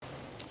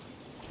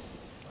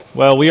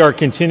Well, we are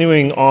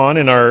continuing on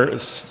in our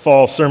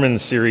fall sermon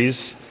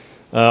series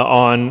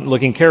on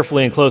looking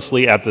carefully and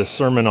closely at the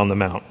Sermon on the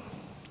Mount.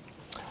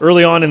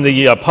 Early on in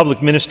the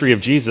public ministry of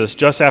Jesus,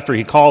 just after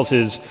he calls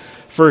his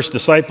first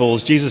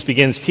disciples, Jesus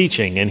begins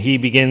teaching and he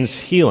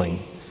begins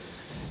healing.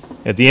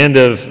 At the end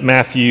of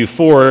Matthew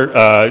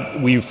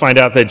 4, we find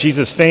out that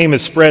Jesus' fame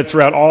is spread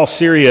throughout all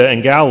Syria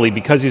and Galilee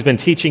because he's been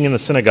teaching in the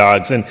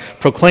synagogues and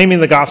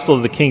proclaiming the gospel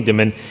of the kingdom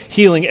and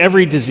healing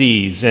every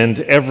disease and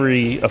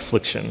every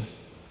affliction.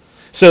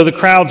 So the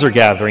crowds are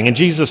gathering, and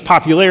Jesus'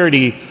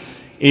 popularity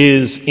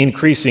is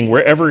increasing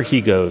wherever he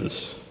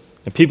goes.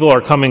 And people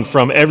are coming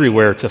from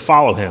everywhere to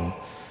follow him,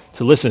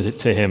 to listen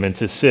to him, and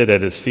to sit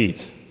at his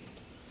feet,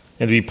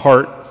 and to be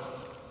part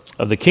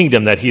of the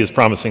kingdom that he is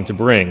promising to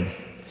bring.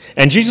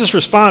 And Jesus'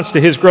 response to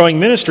his growing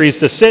ministry is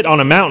to sit on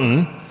a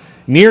mountain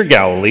near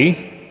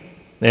Galilee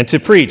and to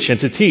preach and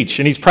to teach.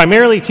 And he's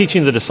primarily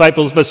teaching the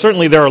disciples, but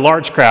certainly there are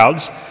large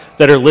crowds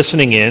that are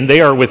listening in. They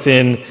are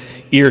within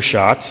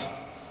earshot.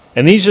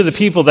 And these are the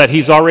people that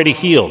he's already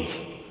healed.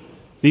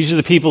 These are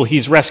the people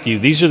he's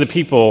rescued. These are the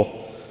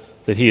people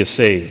that he has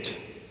saved.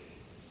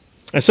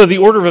 And so the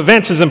order of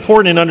events is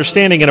important in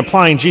understanding and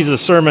applying Jesus'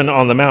 Sermon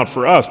on the Mount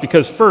for us,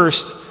 because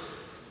first,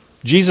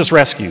 Jesus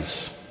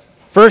rescues.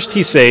 First,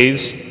 he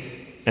saves,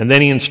 and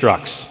then he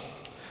instructs.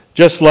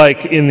 Just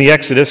like in the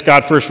Exodus,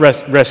 God first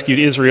rescued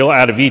Israel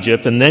out of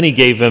Egypt, and then he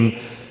gave them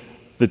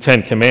the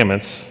Ten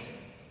Commandments.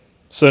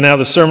 So now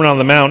the Sermon on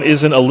the Mount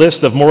isn't a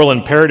list of moral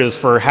imperatives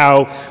for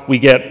how we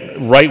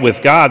get right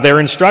with God. They're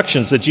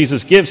instructions that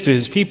Jesus gives to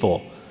his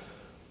people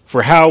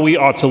for how we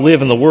ought to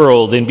live in the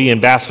world and be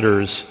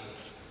ambassadors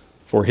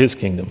for his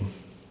kingdom.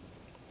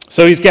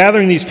 So he's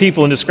gathering these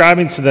people and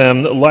describing to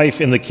them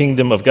life in the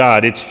kingdom of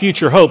God, its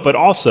future hope, but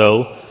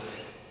also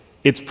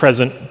its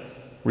present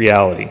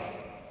reality.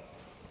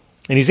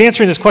 And he's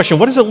answering this question: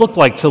 what does it look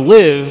like to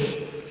live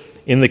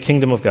in the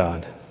kingdom of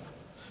God?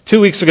 2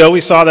 weeks ago,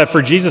 we saw that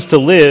for Jesus to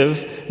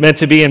live meant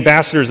to be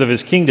ambassadors of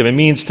his kingdom. It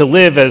means to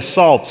live as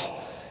salt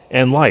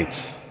and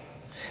light.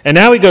 And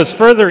now he goes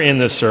further in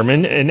this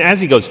sermon, and as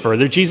he goes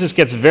further, Jesus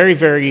gets very,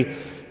 very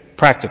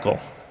practical.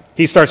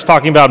 He starts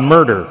talking about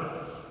murder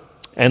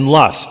and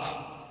lust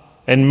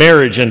and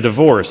marriage and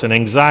divorce and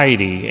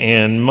anxiety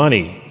and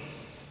money.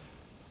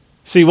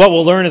 See, what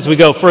we'll learn as we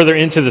go further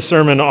into the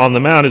Sermon on the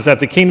Mount is that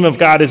the kingdom of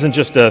God isn't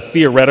just a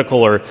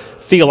theoretical or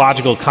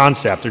theological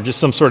concept or just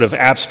some sort of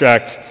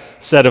abstract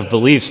set of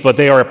beliefs, but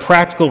they are a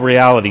practical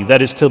reality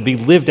that is to be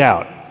lived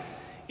out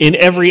in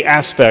every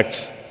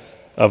aspect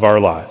of our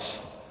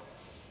lives.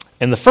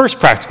 And the first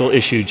practical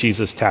issue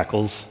Jesus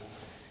tackles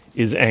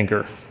is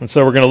anger. And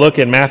so we're going to look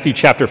at Matthew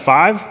chapter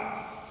 5,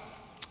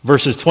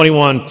 verses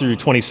 21 through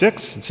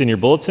 26. It's in your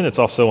bulletin. It's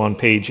also on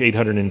page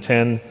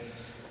 810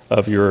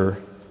 of your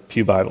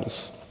Pew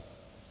Bibles.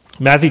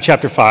 Matthew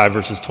chapter 5,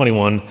 verses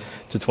 21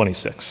 to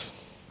 26.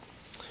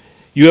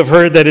 You have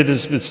heard that it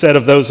has been said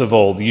of those of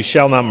old, you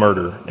shall not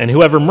murder, and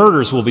whoever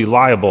murders will be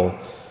liable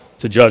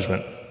to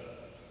judgment.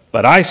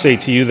 But I say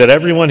to you that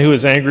everyone who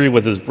is angry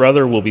with his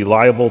brother will be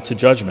liable to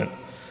judgment.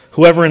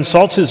 Whoever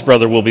insults his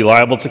brother will be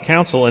liable to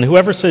counsel, and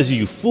whoever says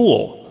you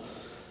fool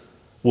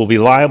will be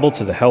liable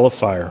to the hell of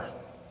fire.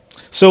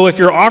 So if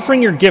you're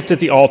offering your gift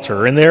at the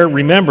altar, and there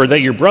remember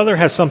that your brother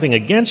has something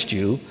against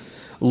you,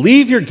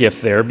 leave your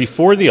gift there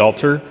before the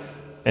altar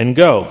and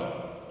go.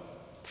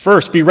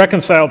 First, be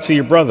reconciled to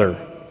your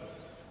brother,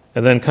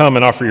 and then come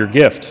and offer your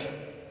gift.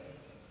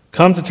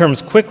 Come to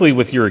terms quickly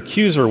with your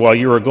accuser while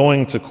you are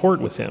going to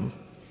court with him,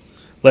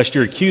 lest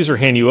your accuser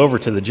hand you over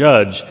to the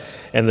judge,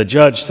 and the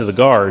judge to the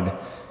guard,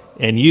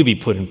 and you be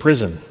put in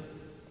prison.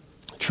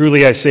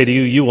 Truly I say to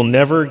you, you will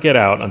never get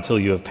out until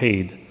you have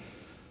paid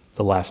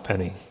the last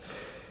penny.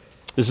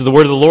 This is the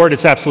word of the Lord.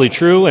 It's absolutely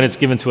true, and it's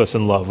given to us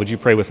in love. Would you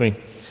pray with me?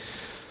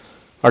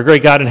 Our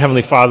great God and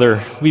Heavenly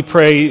Father, we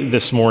pray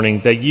this morning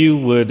that you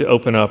would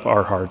open up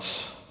our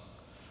hearts.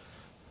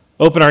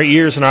 Open our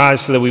ears and our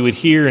eyes so that we would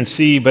hear and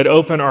see, but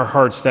open our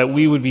hearts that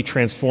we would be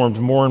transformed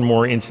more and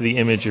more into the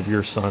image of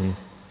your Son.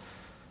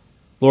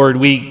 Lord,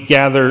 we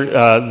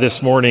gather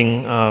this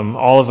morning,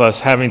 all of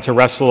us having to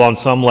wrestle on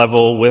some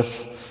level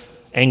with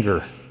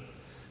anger.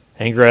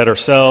 Anger at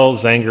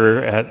ourselves,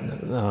 anger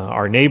at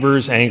our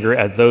neighbors, anger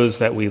at those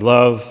that we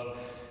love.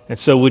 And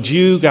so would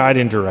you guide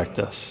and direct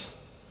us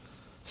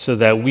so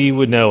that we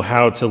would know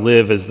how to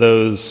live as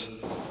those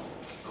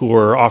who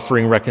are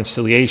offering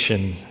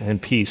reconciliation and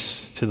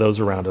peace to those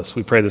around us.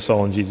 We pray this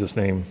all in Jesus'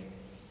 name.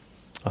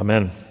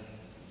 Amen.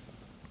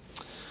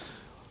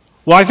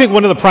 Well, I think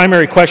one of the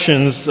primary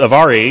questions of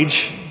our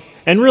age,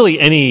 and really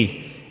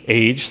any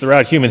age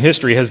throughout human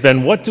history, has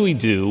been, what do we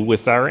do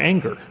with our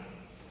anger?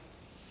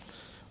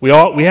 We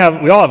all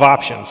have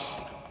options,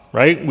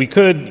 right?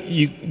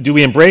 Do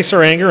we embrace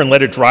our anger and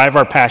let it drive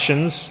our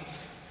passions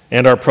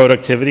and our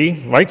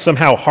productivity, right?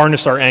 Somehow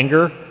harness our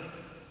anger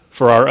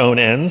for our own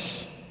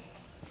ends?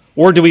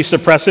 Or do we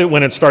suppress it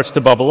when it starts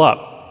to bubble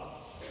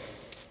up?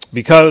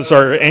 Because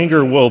our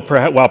anger will,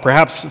 while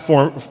perhaps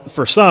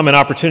for some an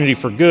opportunity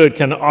for good,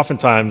 can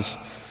oftentimes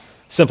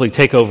simply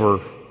take over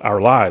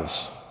our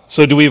lives.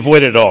 So do we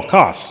avoid it at all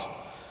costs?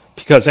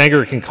 because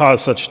anger can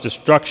cause such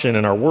destruction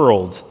in our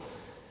world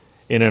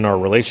and in our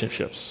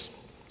relationships.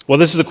 Well,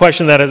 this is a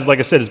question that, like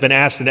I said, has been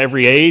asked in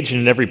every age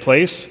and in every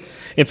place.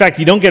 In fact,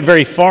 you don't get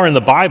very far in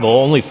the Bible,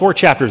 only 4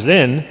 chapters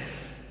in,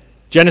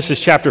 Genesis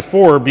chapter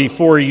 4,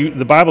 before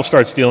the Bible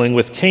starts dealing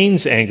with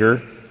Cain's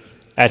anger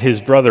at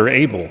his brother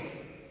Abel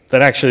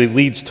that actually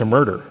leads to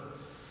murder.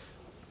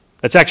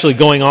 That's actually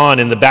going on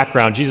in the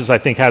background. Jesus, I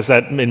think, has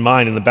that in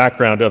mind in the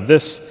background of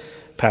this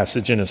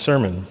passage in his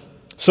sermon.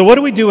 So what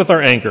do we do with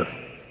our anger?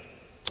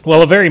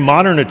 Well, a very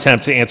modern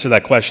attempt to answer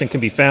that question can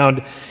be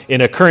found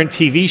in a current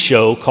TV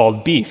show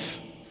called Beef.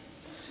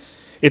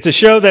 It's a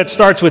show that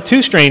starts with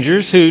 2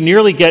 strangers who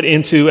nearly get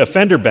into a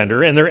fender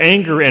bender, and their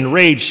anger and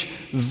rage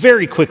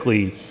very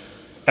quickly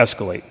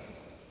escalate.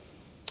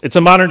 It's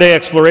a modern-day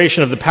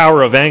exploration of the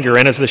power of anger,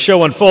 and as the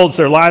show unfolds,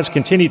 their lives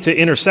continue to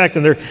intersect,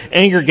 and their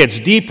anger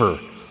gets deeper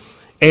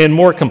and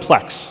more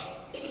complex.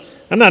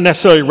 I'm not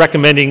necessarily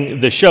recommending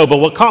the show, but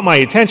what caught my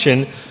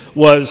attention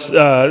was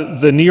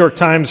the New York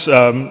Times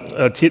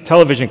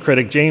television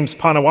critic James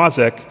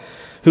Panawazek,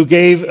 who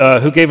gave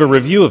a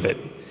review of it.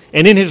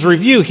 And in his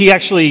review, he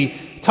actually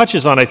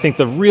touches on, I think,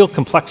 the real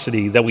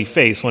complexity that we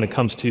face when it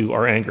comes to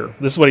our anger.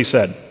 This is what he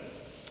said.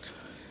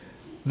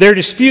 Their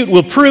dispute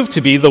will prove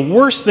to be the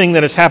worst thing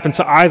that has happened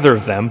to either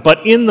of them,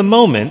 but in the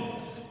moment,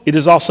 it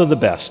is also the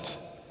best.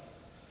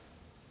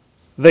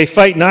 They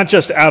fight not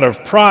just out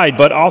of pride,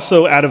 but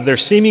also out of their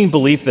seeming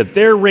belief that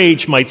their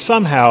rage might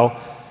somehow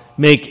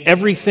make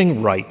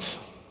everything right.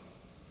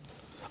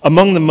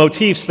 Among the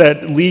motifs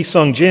that Lee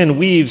Sung-jin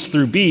weaves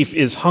through Beef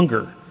is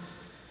hunger.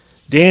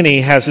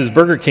 Danny has his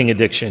Burger King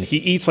addiction. He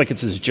eats like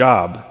it's his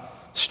job,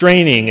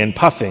 straining and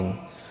puffing,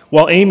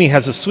 while Amy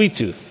has a sweet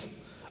tooth,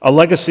 a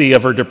legacy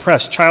of her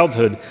depressed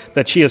childhood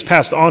that she has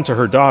passed on to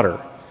her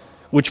daughter,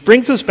 which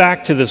brings us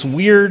back to this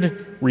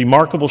weird,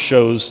 remarkable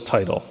show's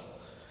title.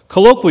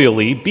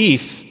 Colloquially,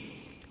 beef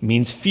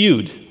means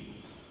feud.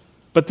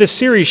 But this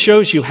series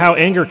shows you how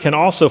anger can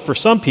also, for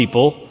some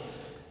people,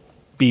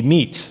 be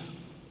meat.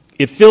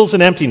 It fills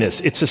an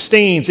emptiness, it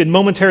sustains, it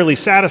momentarily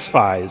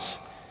satisfies,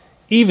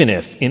 even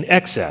if, in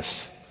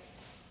excess,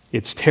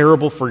 it's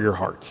terrible for your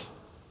heart.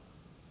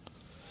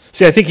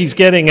 See, I think he's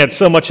getting at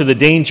so much of the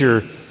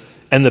danger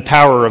and the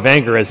power of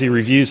anger as he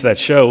reviews that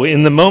show.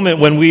 In the moment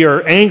when we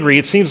are angry,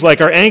 it seems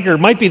like our anger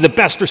might be the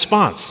best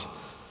response.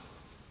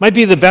 Might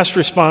be the best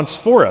response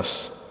for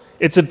us.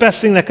 It's the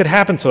best thing that could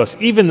happen to us,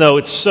 even though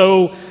it's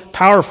so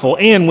powerful,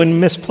 and when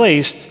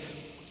misplaced,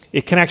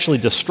 it can actually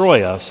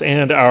destroy us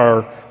and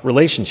our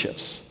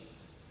relationships.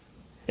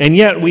 And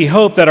yet we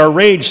hope that our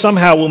rage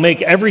somehow will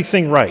make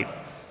everything right.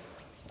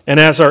 And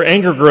as our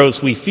anger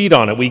grows, we feed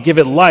on it, we give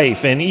it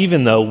life, and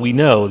even though we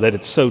know that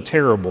it's so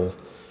terrible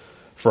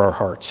for our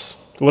hearts.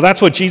 Well,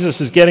 that's what Jesus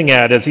is getting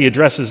at as he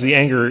addresses the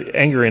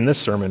anger in this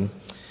sermon.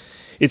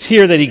 It's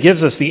here that he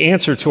gives us the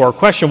answer to our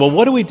question, well,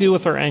 what do we do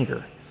with our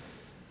anger?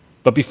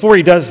 But before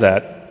he does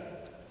that,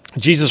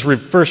 Jesus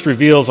first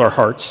reveals our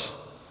hearts,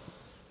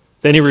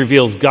 then he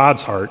reveals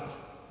God's heart,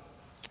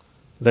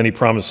 then he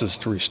promises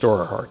to restore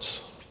our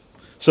hearts.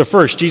 So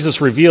first,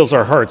 Jesus reveals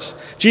our hearts.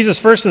 Jesus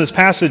first in this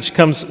passage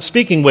comes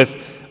speaking with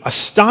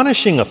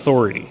astonishing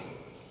authority.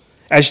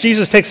 As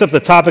Jesus takes up the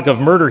topic of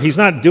murder, he's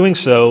not doing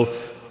so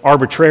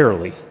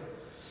arbitrarily.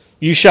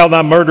 You shall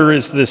not murder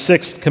is the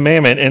 6th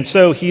commandment, and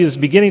so he is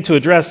beginning to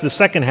address the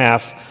second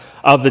half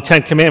of the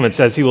 10 commandments,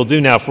 as he will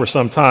do now for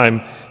some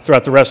time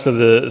throughout the rest of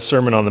the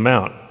Sermon on the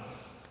Mount.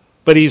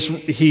 But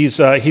he's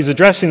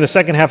addressing the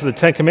second half of the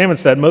 10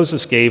 commandments that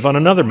Moses gave on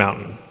another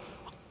mountain,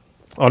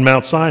 on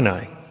Mount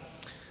Sinai.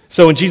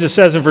 So when Jesus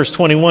says in verse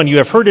 21, you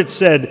have heard it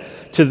said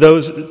to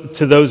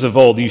those of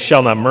old, you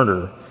shall not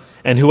murder,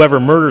 and whoever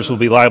murders will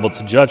be liable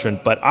to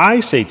judgment. But I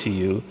say to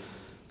you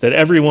that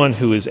everyone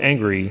who is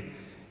angry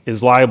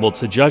is liable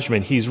to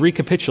judgment. He's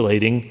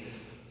recapitulating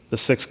the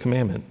 6th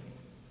commandment.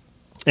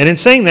 And in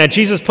saying that,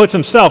 Jesus puts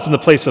himself in the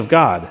place of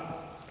God.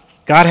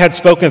 God had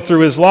spoken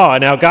through his law,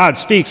 and now God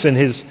speaks in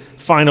his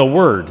final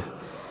word.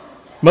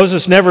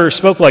 Moses never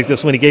spoke like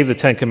this when he gave the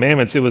 10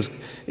 commandments. It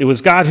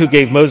was God who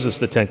gave Moses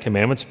the 10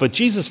 commandments, but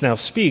Jesus now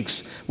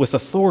speaks with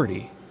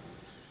authority.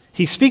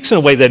 He speaks in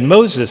a way that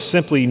Moses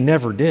simply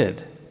never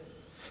did.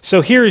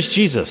 So here is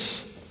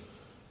Jesus,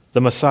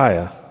 the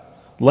Messiah,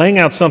 laying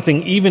out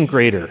something even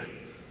greater,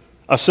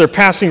 a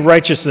surpassing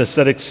righteousness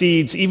that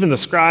exceeds even the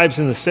scribes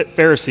and the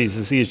Pharisees,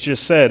 as he has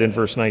just said in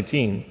verse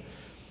 19.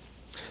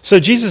 So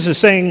Jesus is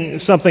saying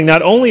something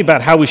not only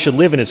about how we should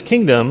live in his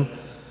kingdom,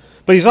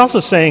 but he's also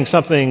saying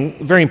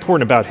something very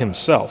important about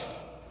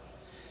himself.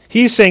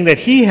 He's saying that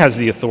he has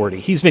the authority.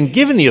 He's been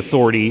given the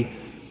authority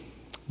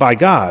by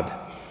God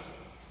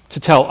to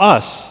tell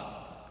us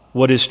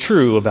what is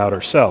true about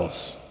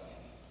ourselves,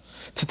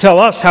 to tell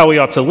us how we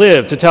ought to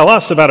live, to tell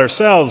us about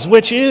ourselves,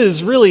 which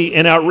is really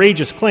an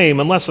outrageous claim,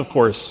 unless, of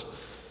course,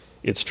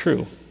 it's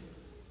true.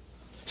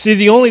 See,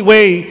 the only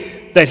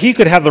way that he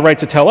could have the right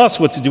to tell us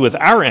what to do with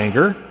our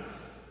anger,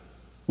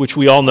 which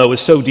we all know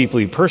is so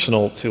deeply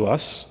personal to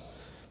us,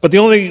 but the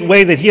only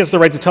way that he has the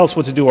right to tell us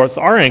what to do with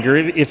our anger,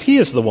 if he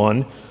is the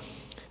one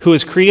who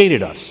has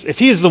created us, if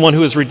he is the one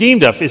who has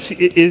redeemed us,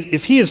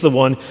 if he is the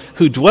one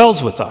who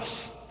dwells with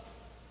us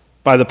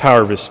by the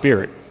power of his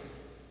Spirit,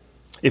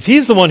 if he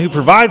is the one who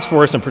provides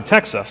for us and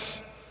protects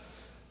us,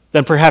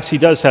 then perhaps he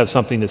does have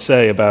something to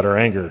say about our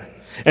anger.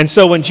 And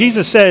so when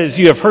Jesus says,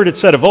 "You have heard it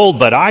said of old,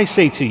 but I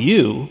say to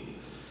you,"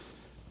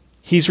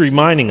 he's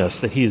reminding us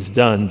that he has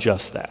done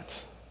just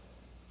that.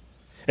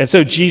 And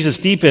so Jesus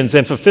deepens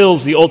and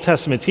fulfills the Old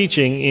Testament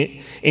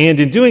teaching, and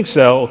in doing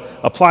so,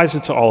 applies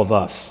it to all of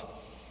us.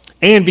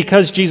 And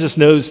because Jesus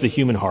knows the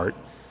human heart,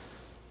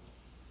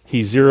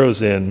 he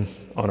zeroes in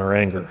on our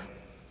anger.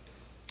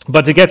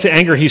 But to get to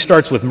anger, he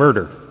starts with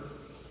murder.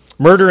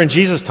 Murder in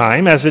Jesus'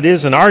 time, as it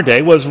is in our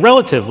day, was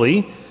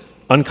relatively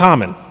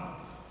uncommon.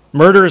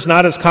 Murder is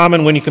not as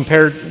common when you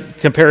compare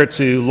it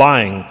to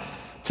lying,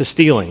 to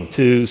stealing,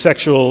 to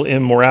sexual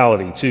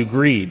immorality, to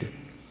greed.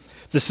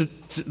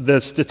 The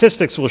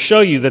statistics will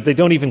show you that they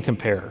don't even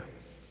compare.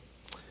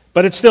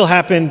 But it still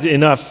happened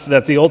enough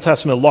that the Old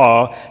Testament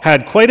law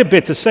had quite a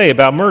bit to say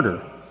about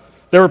murder.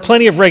 There were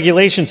plenty of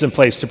regulations in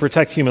place to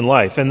protect human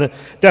life, and the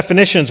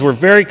definitions were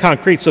very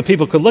concrete so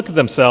people could look at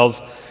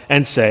themselves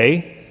and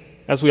say,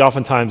 as we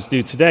oftentimes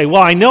do today,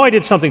 well, I know I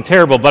did something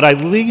terrible, but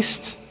at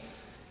least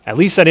I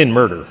didn't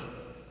murder.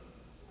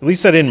 At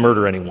least I didn't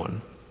murder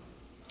anyone.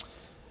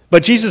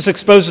 But Jesus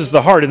exposes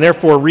the heart and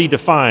therefore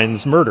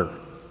redefines murder.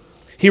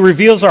 He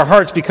reveals our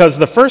hearts because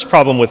the first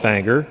problem with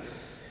anger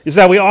is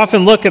that we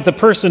often look at the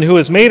person who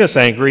has made us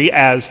angry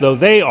as though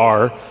they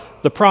are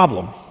the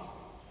problem.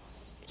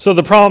 So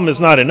the problem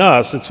is not in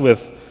us, it's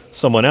with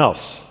someone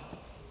else.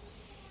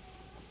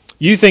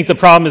 You think the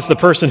problem is the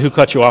person who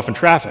cut you off in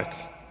traffic.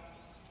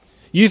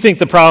 You think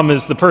the problem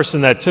is the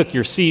person that took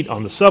your seat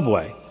on the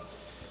subway.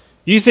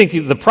 You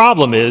think the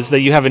problem is that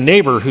you have a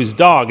neighbor whose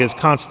dog is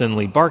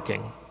constantly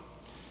barking.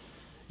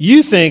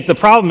 You think the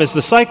problem is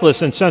the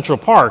cyclist in Central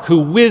Park who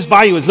whiz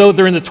by you as though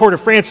they're in the Tour de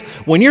France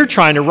when you're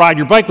trying to ride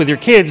your bike with your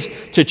kids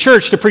to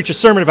church to preach a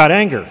sermon about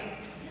anger.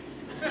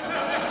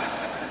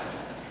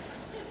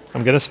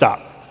 I'm going to stop.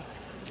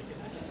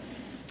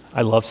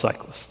 I love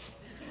cyclists.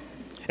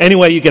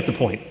 Anyway, you get the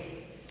point.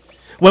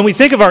 When we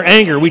think of our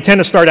anger, we tend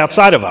to start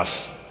outside of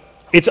us.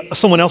 It's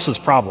someone else's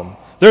problem.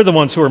 They're the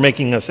ones who are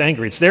making us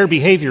angry. It's their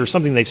behavior or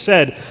something they've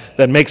said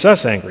that makes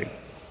us angry.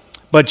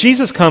 But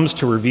Jesus comes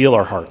to reveal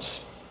our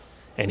hearts.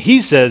 And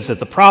he says that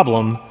the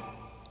problem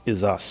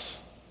is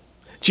us.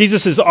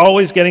 Jesus is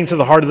always getting to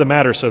the heart of the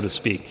matter, so to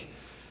speak.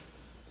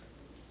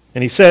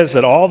 And he says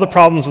that all the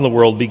problems in the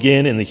world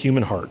begin in the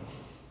human heart.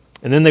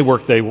 And then they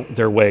work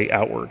their way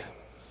outward.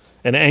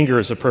 And anger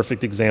is a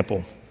perfect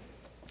example.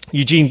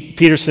 Eugene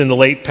Peterson, the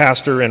late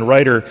pastor and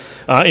writer,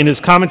 in his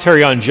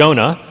commentary on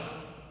Jonah,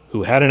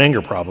 who had an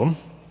anger problem,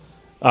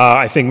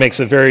 I think makes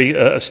a very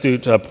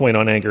astute point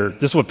on anger.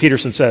 This is what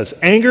Peterson says.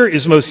 Anger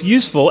is most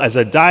useful as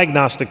a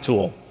diagnostic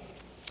tool.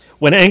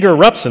 When anger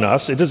erupts in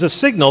us, it is a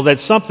signal that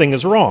something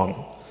is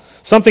wrong.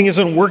 Something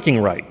isn't working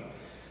right.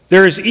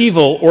 There is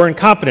evil or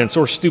incompetence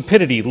or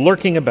stupidity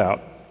lurking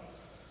about.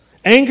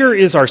 Anger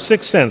is our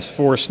sixth sense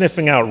for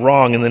sniffing out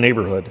wrong in the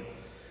neighborhood.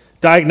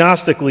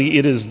 Diagnostically,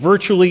 it is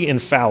virtually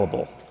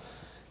infallible,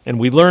 and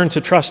we learn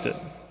to trust it.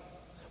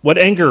 What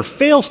anger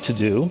fails to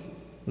do,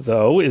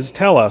 though, is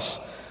tell us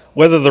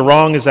whether the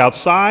wrong is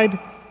outside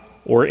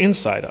or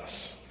inside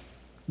us.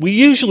 We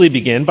usually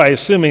begin by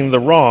assuming the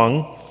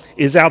wrong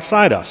is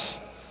outside us.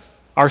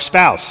 Our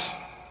spouse,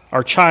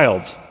 our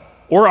child,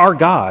 or our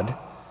God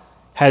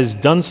has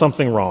done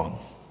something wrong,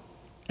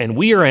 and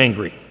we are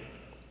angry.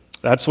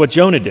 That's what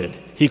Jonah did.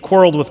 He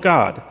quarreled with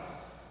God.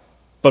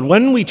 But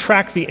when we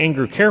track the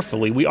anger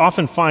carefully, we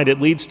often find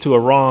it leads to a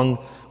wrong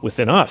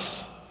within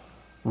us,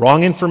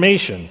 wrong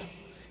information,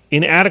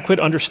 inadequate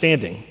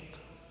understanding,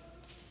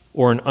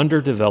 or an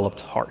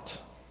underdeveloped heart.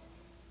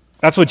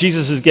 That's what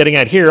Jesus is getting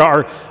at here.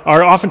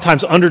 Our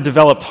oftentimes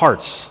underdeveloped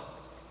hearts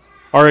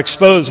are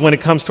exposed when it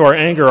comes to our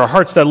anger, our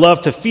hearts that love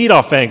to feed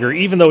off anger,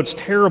 even though it's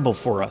terrible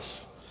for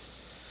us.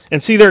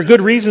 And see, there are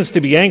good reasons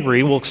to be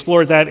angry. We'll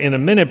explore that in a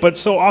minute. But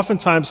so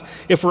oftentimes,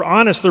 if we're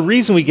honest, the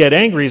reason we get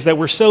angry is that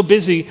we're so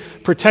busy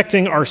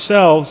protecting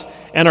ourselves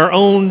and our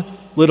own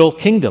little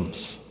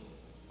kingdoms.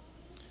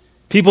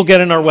 People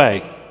get in our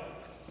way.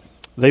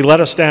 They let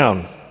us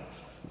down.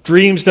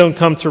 Dreams don't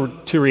come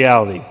to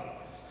reality.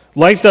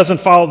 Life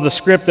doesn't follow the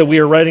script that we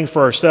are writing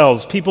for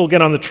ourselves. People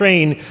get on the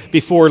train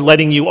before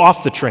letting you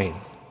off the train.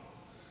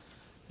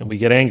 And we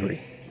get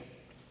angry.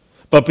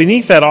 But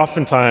beneath that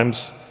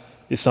oftentimes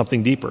is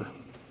something deeper.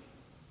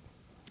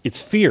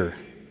 It's fear.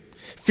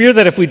 Fear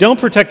that if we don't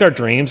protect our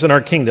dreams and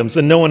our kingdoms,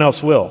 then no one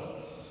else will.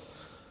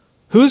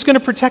 Who's going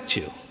to protect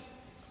you?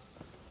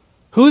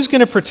 Who's going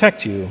to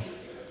protect you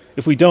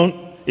if you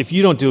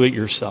don't do it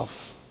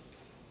yourself?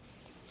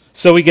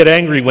 So we get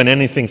angry when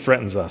anything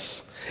threatens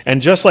us.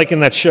 And just like in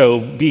that show,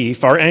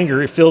 Beef, our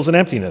anger, it fills an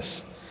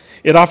emptiness.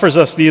 It offers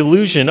us the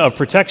illusion of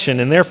protection,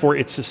 and therefore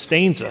it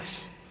sustains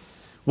us.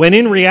 When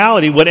in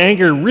reality, what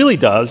anger really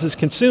does is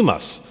consume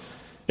us.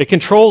 It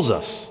controls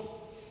us,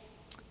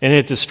 and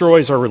it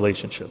destroys our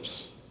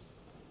relationships.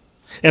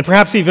 And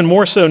perhaps even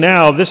more so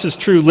now, this is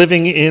true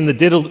living in the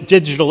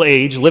digital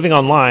age, living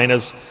online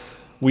as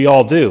we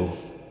all do.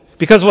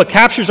 Because what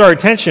captures our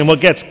attention,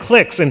 what gets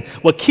clicks, and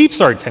what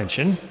keeps our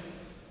attention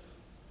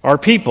are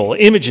people,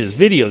 images,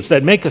 videos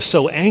that make us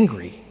so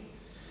angry.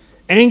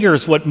 Anger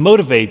is what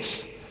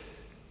motivates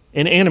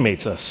and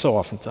animates us so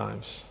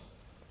oftentimes.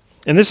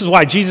 And this is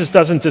why Jesus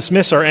doesn't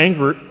dismiss our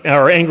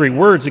angry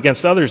words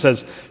against others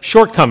as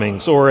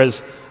shortcomings or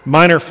as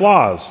minor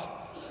flaws.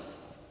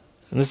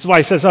 And this is why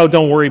he says, oh,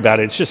 don't worry about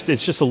it.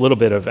 It's just a little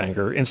bit of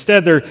anger.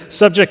 Instead, they're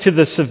subject to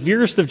the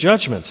severest of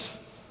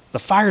judgments, the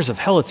fires of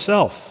hell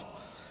itself.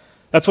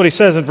 That's what he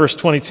says in verse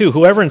 22.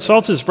 Whoever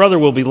insults his brother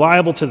will be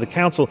liable to the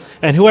council,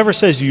 and whoever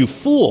says, you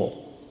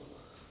fool,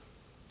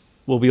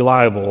 will be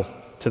liable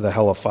to the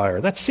hell of fire.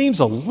 That seems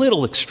a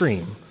little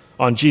extreme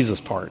on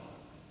Jesus' part.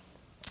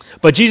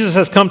 But Jesus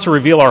has come to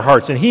reveal our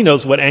hearts, and he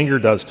knows what anger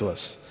does to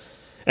us.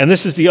 And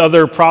this is the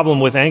other problem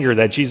with anger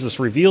that Jesus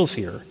reveals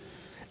here.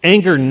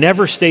 Anger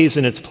never stays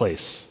in its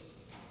place.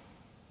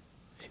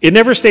 It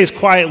never stays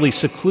quietly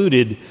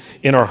secluded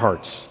in our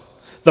hearts.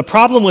 The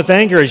problem with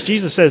anger, as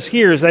Jesus says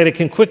here, is that it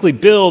can quickly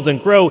build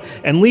and grow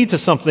and lead to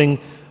something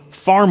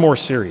far more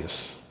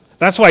serious.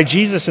 That's why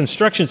Jesus'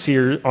 instructions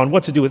here on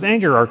what to do with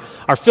anger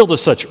are filled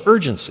with such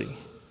urgency.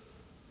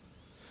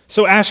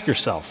 So ask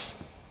yourself,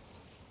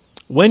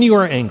 when you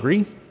are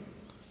angry,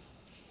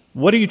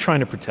 what are you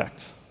trying to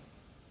protect?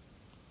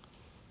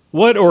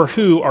 What or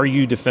who are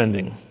you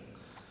defending?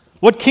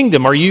 What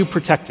kingdom are you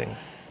protecting?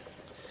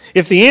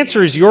 If the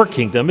answer is your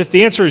kingdom, if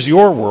the answer is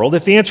your world,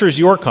 if the answer is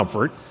your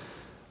comfort,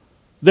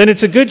 then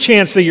it's a good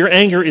chance that your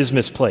anger is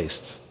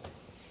misplaced.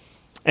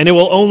 And it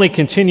will only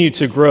continue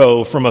to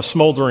grow from a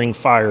smoldering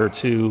fire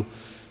to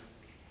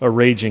a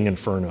raging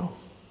inferno.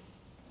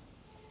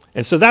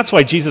 And so that's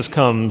why Jesus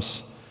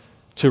comes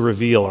to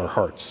reveal our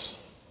hearts.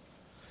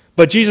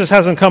 But Jesus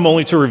hasn't come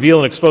only to reveal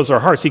and expose our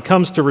hearts. He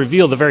comes to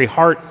reveal the very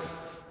heart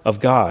of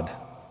God.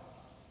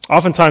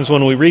 Oftentimes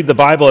when we read the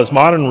Bible as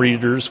modern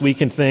readers, we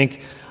can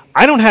think,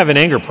 I don't have an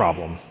anger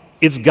problem.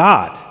 It's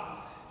God.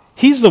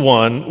 He's the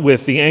one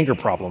with the anger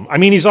problem. I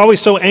mean, he's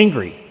always so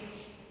angry.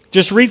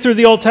 Just read through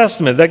the Old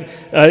Testament.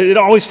 It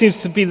always seems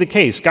to be the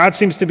case. God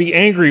seems to be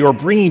angry or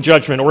bringing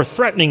judgment or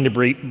threatening to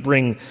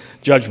bring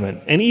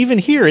judgment. And even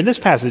here in this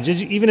passage,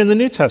 even in the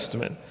New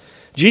Testament,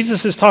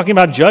 Jesus is talking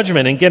about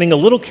judgment and getting a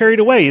little carried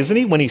away, isn't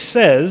he, when he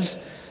says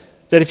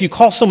that if you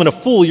call someone a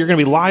fool, you're going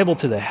to be liable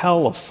to the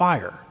hell of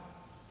fire.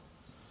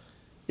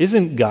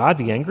 Isn't God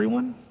the angry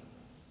one?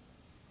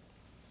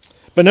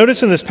 But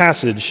notice in this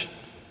passage,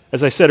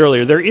 as I said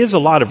earlier, there is a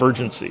lot of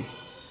urgency.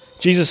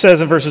 Jesus says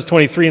in verses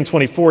 23 and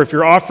 24, if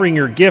you're offering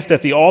your gift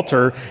at the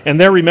altar and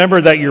there remember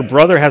that your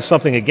brother has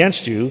something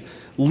against you,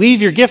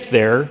 leave your gift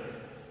there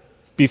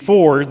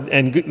before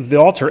the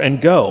altar and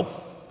go.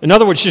 In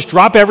other words, just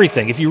drop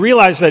everything. If you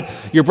realize that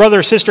your brother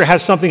or sister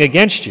has something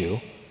against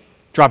you,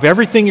 drop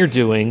everything you're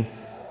doing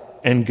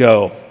and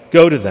go.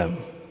 Go to them.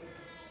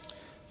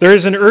 There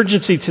is an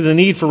urgency to the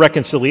need for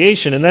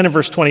reconciliation. And then in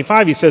verse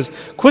 25, he says,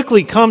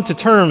 quickly come to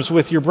terms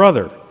with your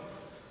brother.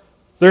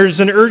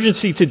 There's an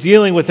urgency to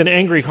dealing with an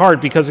angry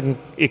heart because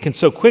it can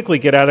so quickly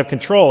get out of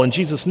control. And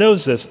Jesus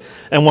knows this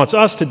and wants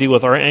us to deal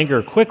with our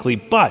anger quickly.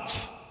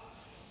 But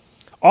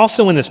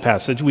also in this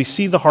passage, we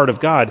see the heart of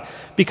God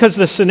because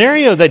the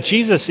scenario that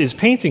Jesus is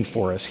painting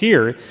for us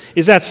here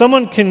is that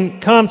someone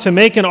can come to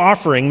make an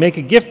offering, make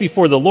a gift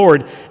before the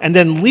Lord, and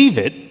then leave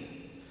it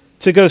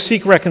to go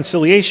seek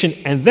reconciliation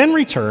and then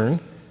return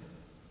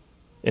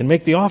and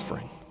make the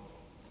offering.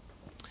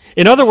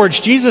 In other words,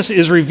 Jesus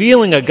is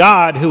revealing a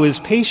God who is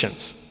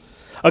patient,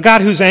 a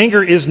God whose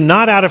anger is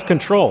not out of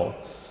control,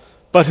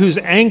 but whose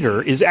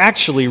anger is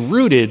actually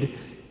rooted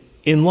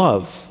in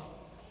love.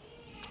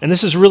 And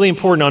this is really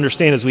important to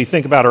understand as we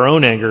think about our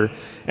own anger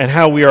and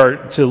how we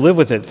are to live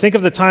with it. Think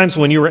of the times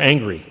when you were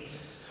angry.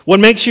 What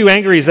makes you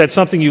angry is that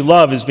something you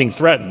love is being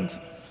threatened.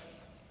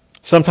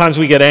 Sometimes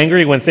we get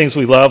angry when things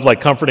we love,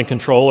 like comfort and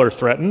control, are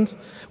threatened.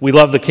 We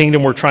love the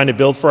kingdom we're trying to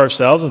build for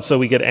ourselves, and so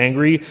we get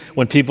angry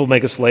when people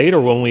make us late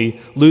or when we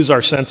lose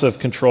our sense of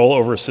control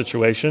over a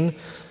situation.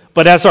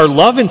 But as our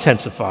love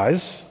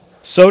intensifies,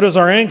 so does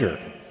our anger.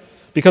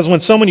 Because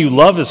when someone you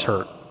love is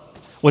hurt,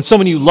 when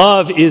someone you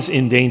love is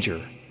in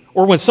danger,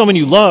 or when someone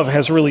you love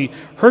has really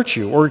hurt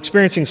you or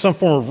experiencing some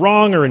form of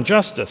wrong or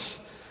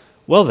injustice,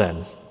 well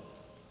then,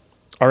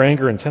 our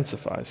anger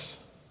intensifies.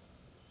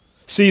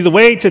 See, the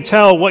way to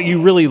tell what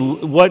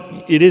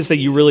it is that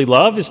you really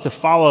love is to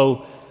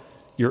follow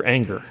your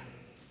anger.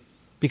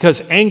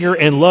 Because anger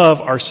and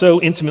love are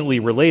so intimately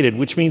related,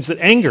 which means that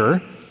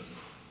anger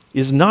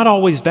is not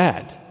always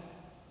bad.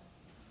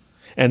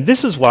 And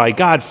this is why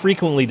God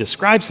frequently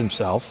describes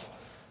himself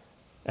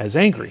as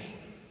angry.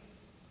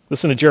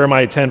 Listen to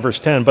Jeremiah 10, verse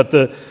 10. But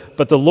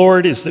the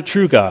Lord is the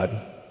true God.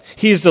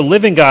 He is the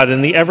living God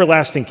and the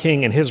everlasting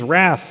King, and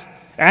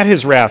at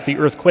his wrath the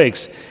earth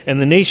quakes, and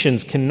the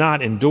nations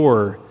cannot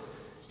endure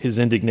his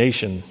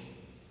indignation.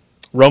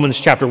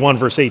 Romans chapter 1,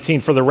 verse 18.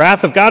 For the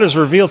wrath of God is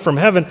revealed from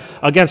heaven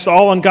against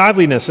all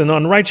ungodliness and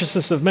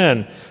unrighteousness of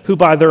men, who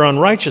by their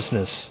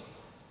unrighteousness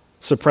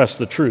suppress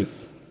the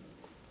truth.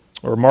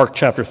 Or Mark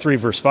chapter 3,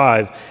 verse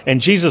 5,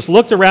 and Jesus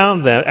looked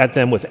around at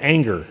them with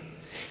anger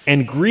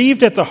and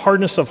grieved at the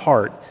hardness of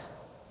heart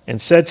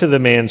and said to the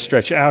man,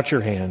 stretch out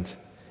your hand.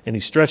 And he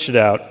stretched it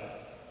out,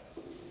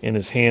 and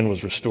his hand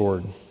was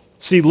restored.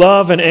 See,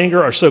 love and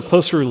anger are so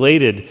closely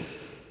related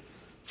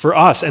for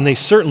us, and they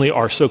certainly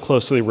are so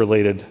closely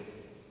related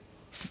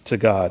to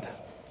God.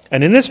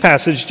 And in this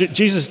passage,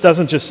 Jesus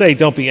doesn't just say,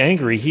 don't be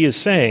angry. He is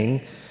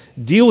saying,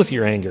 deal with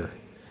your anger.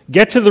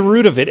 Get to the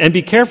root of it and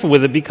be careful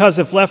with it, because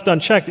if left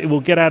unchecked, it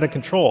will get out of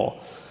control.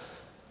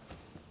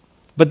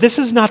 But this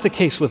is not the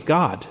case with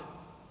God.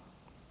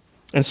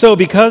 And so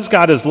because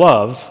God is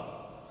love,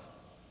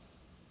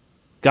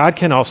 God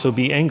can also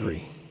be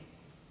angry.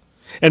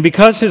 And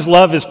because his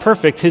love is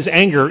perfect, his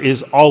anger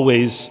is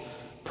always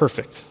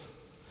perfect.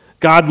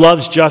 God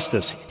loves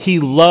justice. He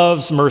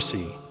loves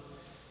mercy.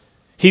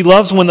 He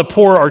loves when the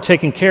poor are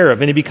taken care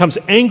of, and he becomes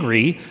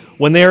angry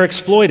when they are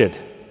exploited.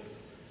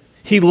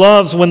 He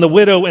loves when the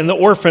widow and the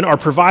orphan are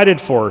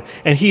provided for,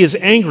 and he is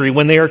angry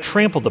when they are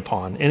trampled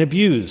upon and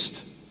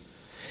abused.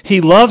 He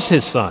loves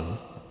his Son,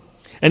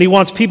 and he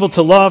wants people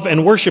to love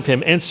and worship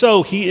him, and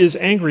so he is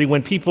angry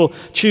when people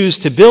choose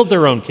to build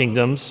their own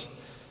kingdoms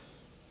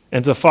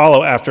and to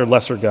follow after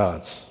lesser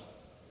gods.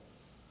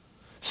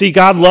 See,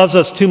 God loves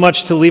us too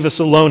much to leave us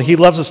alone. He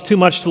loves us too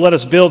much to let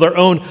us build our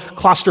own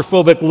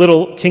claustrophobic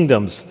little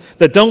kingdoms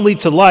that don't lead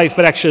to life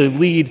but actually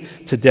lead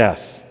to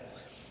death.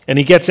 And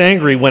he gets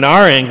angry when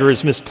our anger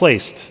is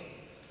misplaced,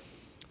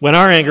 when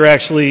our anger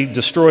actually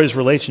destroys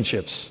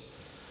relationships,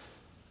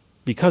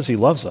 because he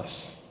loves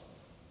us.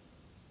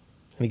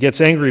 And he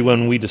gets angry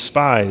when we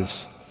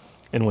despise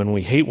and when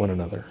we hate one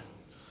another,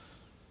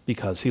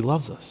 because he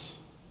loves us.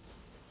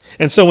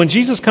 And so when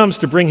Jesus comes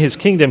to bring his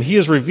kingdom, he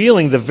is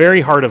revealing the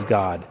very heart of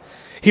God.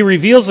 He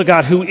reveals a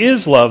God who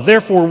is love,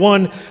 therefore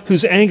one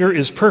whose anger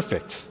is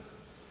perfect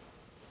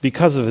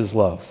because of his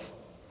love.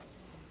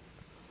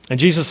 And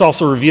Jesus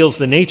also reveals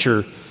the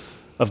nature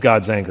of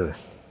God's anger.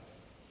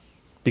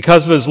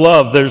 Because of his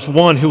love, there's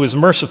one who is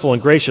merciful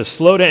and gracious,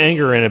 slow to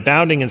anger and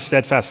abounding in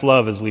steadfast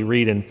love, as we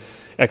read in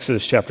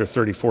Exodus chapter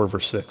 34,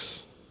 verse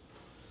 6.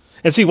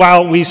 And see,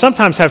 while we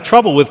sometimes have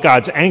trouble with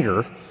God's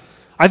anger,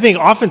 I think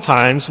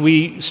oftentimes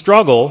we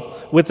struggle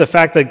with the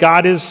fact that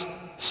God is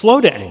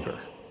slow to anger.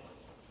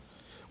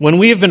 When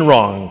we have been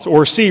wronged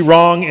or see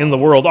wrong in the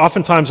world,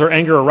 oftentimes our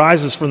anger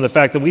arises from the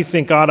fact that we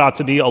think God ought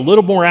to be a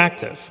little more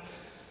active.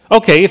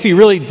 Okay, if he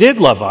really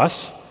did love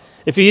us,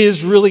 if he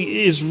is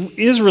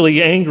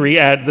really angry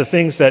at the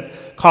things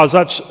that cause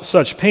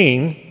such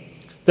pain,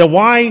 then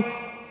why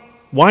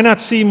not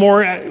see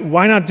more?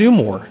 Why not do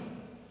more?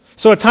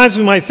 So at times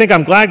we might think,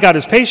 I'm glad God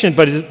is patient,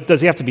 but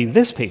does he have to be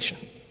this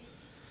patient?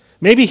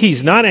 Maybe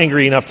he's not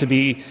angry enough to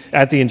be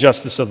at the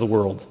injustice of the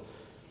world.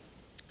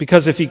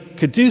 Because if he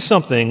could do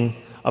something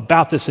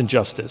about this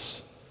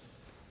injustice,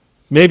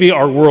 maybe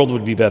our world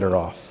would be better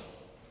off.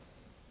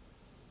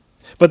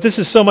 But this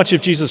is so much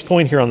of Jesus'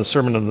 point here on the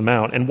Sermon on the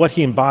Mount and what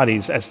he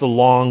embodies as the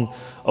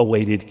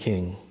long-awaited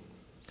king.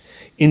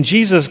 In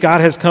Jesus,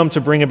 God has come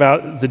to bring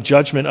about the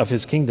judgment of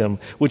his kingdom,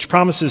 which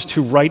promises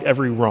to right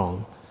every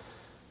wrong,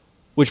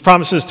 which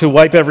promises to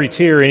wipe every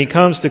tear, and he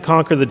comes to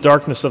conquer the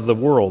darkness of the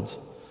world.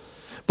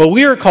 But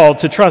we are called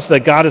to trust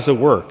that God is at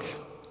work,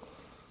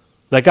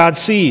 that God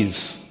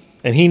sees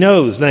and he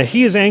knows that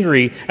he is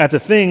angry at the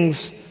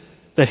things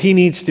that he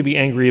needs to be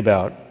angry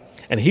about,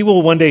 and he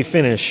will one day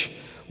finish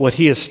what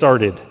he has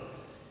started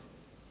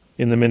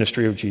in the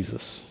ministry of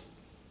Jesus.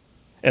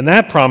 And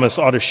that promise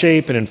ought to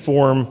shape and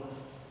inform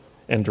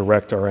and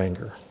direct our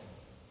anger.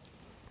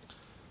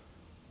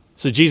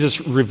 So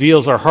Jesus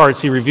reveals our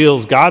hearts, he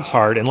reveals God's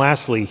heart, and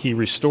lastly, he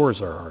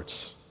restores our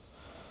hearts.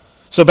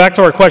 So back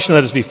to our question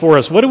that is before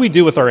us, what do we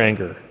do with our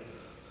anger?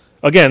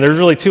 Again, there's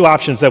really two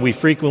options that we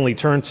frequently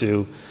turn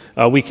to.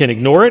 We can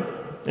ignore it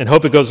and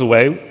hope it goes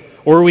away,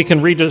 or we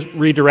can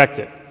redirect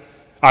it,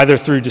 either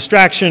through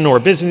distraction or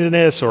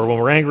busyness, or when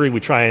we're angry,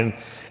 we try and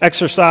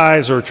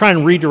exercise or try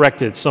and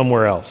redirect it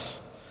somewhere else.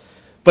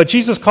 But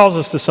Jesus calls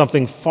us to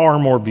something far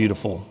more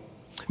beautiful.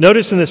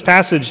 Notice in this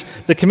passage,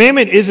 the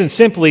commandment isn't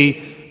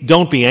simply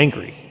don't be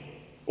angry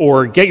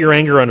or get your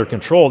anger under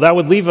control. That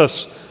would leave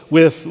us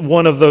with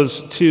one of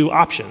those two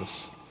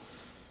options.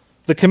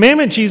 The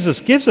commandment Jesus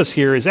gives us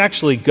here is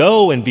actually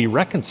go and be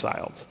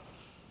reconciled.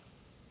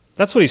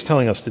 That's what he's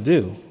telling us to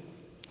do.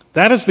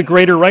 That is the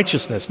greater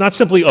righteousness, not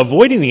simply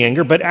avoiding the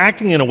anger, but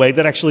acting in a way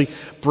that actually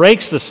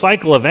breaks the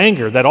cycle of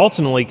anger that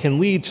ultimately can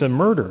lead to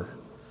murder.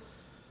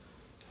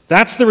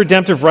 That's the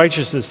redemptive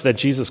righteousness that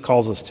Jesus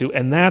calls us to,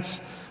 and that's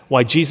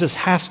why Jesus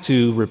has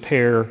to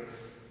repair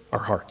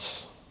our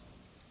hearts.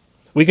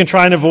 We can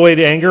try and avoid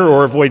anger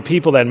or avoid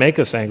people that make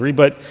us angry,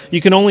 but you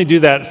can only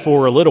do that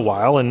for a little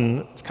while,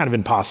 and it's kind of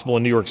impossible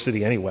in New York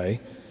City anyway.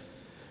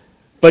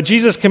 But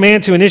Jesus'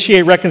 command to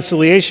initiate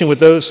reconciliation with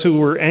those who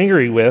we're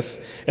angry with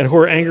and who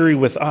are angry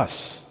with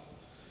us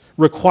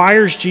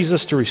requires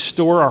Jesus to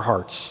restore our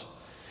hearts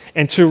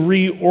and to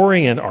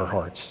reorient our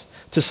hearts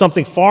to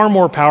something far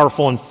more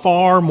powerful and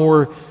far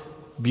more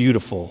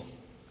beautiful.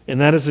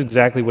 And that is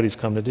exactly what he's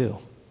come to do.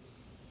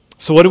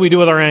 So what do we do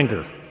with our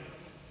anger?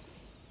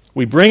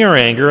 We bring our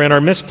anger and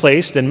our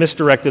misplaced and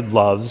misdirected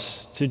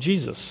loves to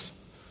Jesus.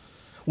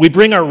 We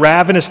bring our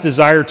ravenous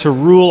desire to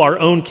rule our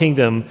own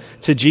kingdom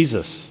to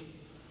Jesus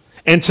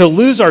and to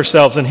lose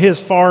ourselves in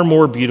his far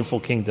more beautiful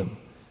kingdom.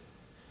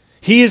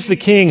 He is the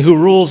king who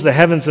rules the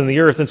heavens and the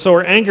earth, and so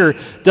our anger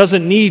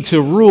doesn't need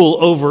to rule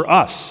over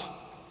us.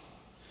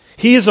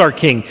 He is our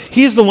king.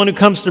 He is the one who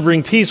comes to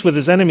bring peace with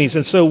his enemies,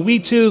 and so we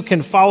too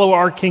can follow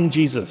our King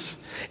Jesus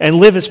and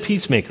live as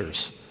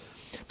peacemakers,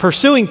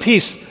 pursuing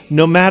peace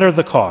no matter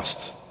the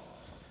cost,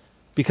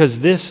 because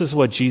this is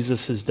what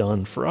Jesus has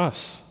done for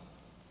us.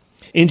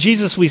 In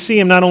Jesus, we see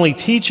him not only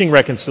teaching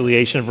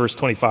reconciliation in verse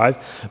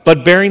 25,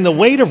 but bearing the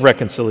weight of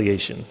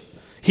reconciliation.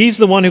 He's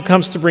the one who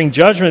comes to bring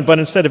judgment, but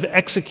instead of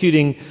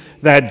executing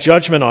that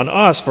judgment on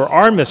us for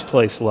our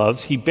misplaced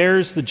loves, he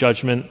bears the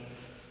judgment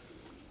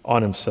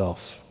on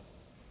himself.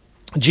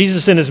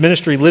 Jesus in his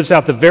ministry lives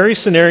out the very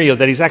scenario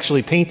that he's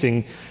actually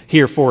painting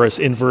here for us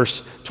in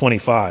verse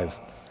 25.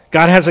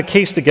 God has a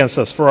case against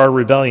us for our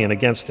rebellion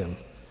against him,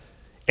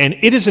 and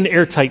it is an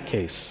airtight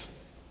case,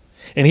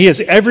 and he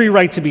has every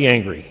right to be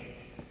angry.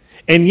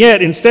 And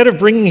yet, instead of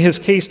bringing his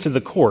case to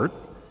the court,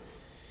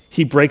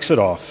 he breaks it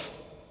off.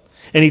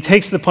 And he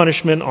takes the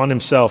punishment on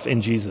himself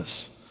in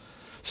Jesus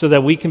so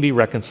that we can be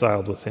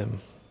reconciled with him.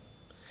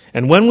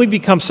 And when we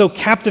become so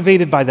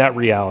captivated by that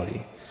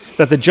reality,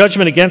 that the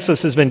judgment against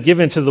us has been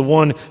given to the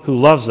one who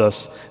loves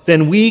us,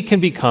 then we can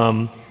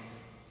become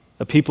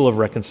a people of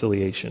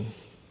reconciliation.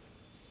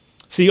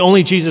 See,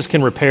 only Jesus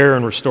can repair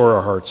and restore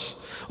our hearts.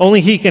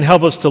 Only he can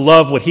help us to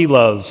love what he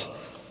loves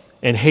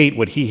and hate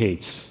what he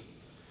hates.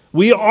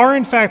 We are,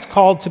 in fact,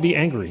 called to be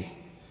angry,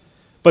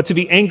 but to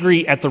be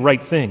angry at the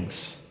right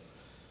things.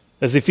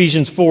 As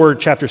Ephesians 4,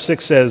 chapter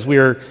 6 says, we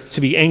are to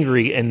be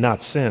angry and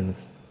not sin.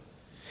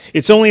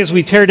 It's only as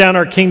we tear down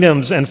our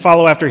kingdoms and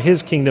follow after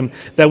his kingdom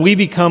that we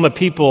become a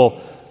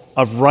people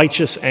of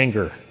righteous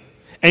anger.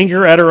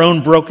 Anger at our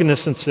own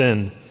brokenness and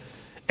sin.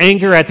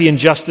 Anger at the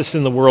injustice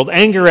in the world.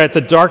 Anger at the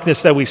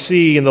darkness that we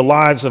see in the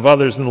lives of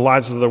others and the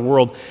lives of the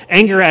world.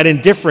 Anger at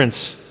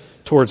indifference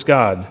towards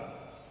God.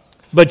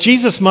 But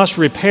Jesus must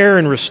repair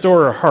and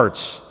restore our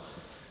hearts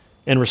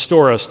and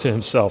restore us to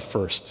himself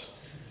first.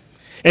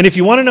 And if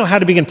you want to know how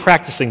to begin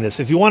practicing this,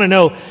 if you want to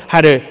know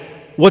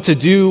what to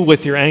do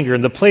with your anger,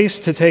 and the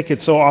place to take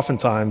it so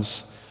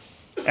oftentimes,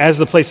 as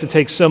the place to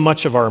take so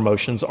much of our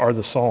emotions, are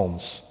the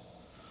Psalms.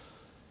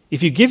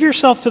 If you give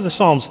yourself to the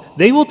Psalms,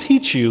 they will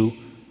teach you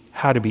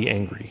how to be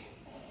angry.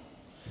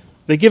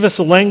 They give us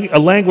a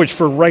language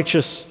for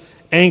righteous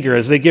anger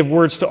as they give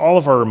words to all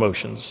of our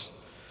emotions.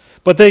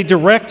 But they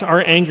direct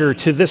our anger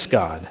to this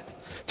God,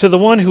 to the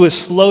one who is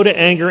slow to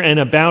anger and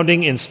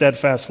abounding in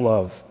steadfast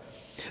love.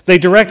 They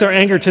direct our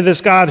anger to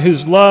this God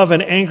whose love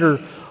and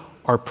anger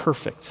are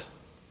perfect.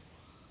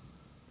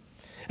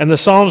 And the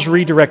Psalms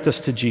redirect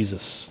us to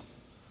Jesus,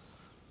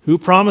 who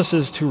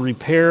promises to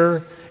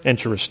repair and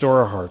to restore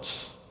our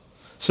hearts,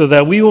 so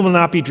that we will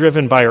not be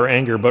driven by our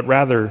anger, but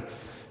rather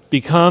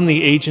become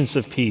the agents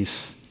of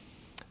peace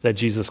that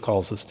Jesus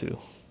calls us to.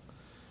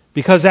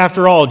 Because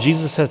after all,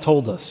 Jesus has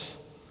told us,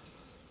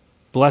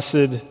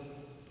 blessed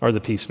are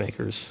the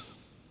peacemakers.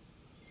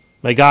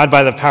 May God,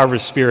 by the power of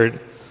his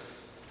Spirit,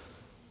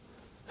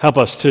 help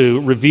us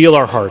to reveal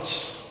our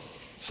hearts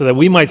so that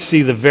we might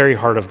see the very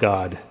heart of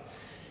God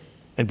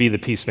and be the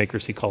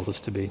peacemakers he calls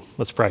us to be.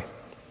 Let's pray.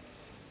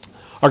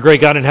 Our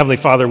great God and Heavenly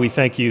Father, we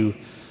thank you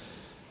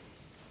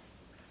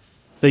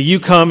that you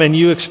come and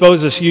you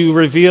expose us, you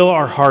reveal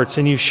our hearts,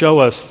 and you show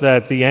us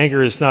that the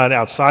anger is not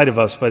outside of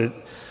us, but it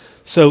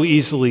so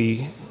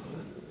easily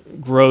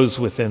grows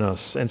within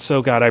us. And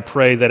so, God, I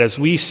pray that as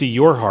we see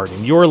your heart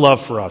and your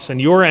love for us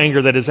and your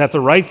anger that is at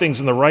the right things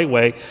in the right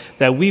way,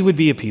 that we would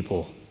be a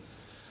people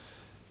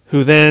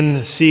who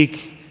then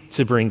seek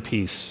to bring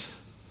peace,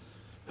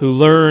 who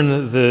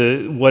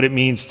learn what it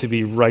means to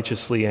be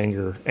righteously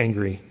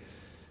angry,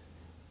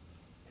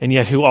 and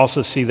yet who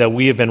also see that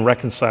we have been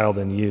reconciled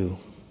in you.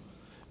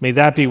 May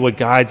that be what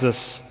guides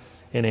us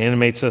and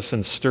animates us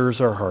and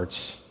stirs our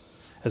hearts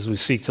as we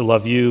seek to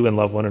love you and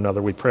love one another.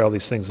 We pray all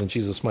these things in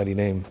Jesus' mighty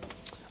name.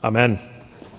 Amen.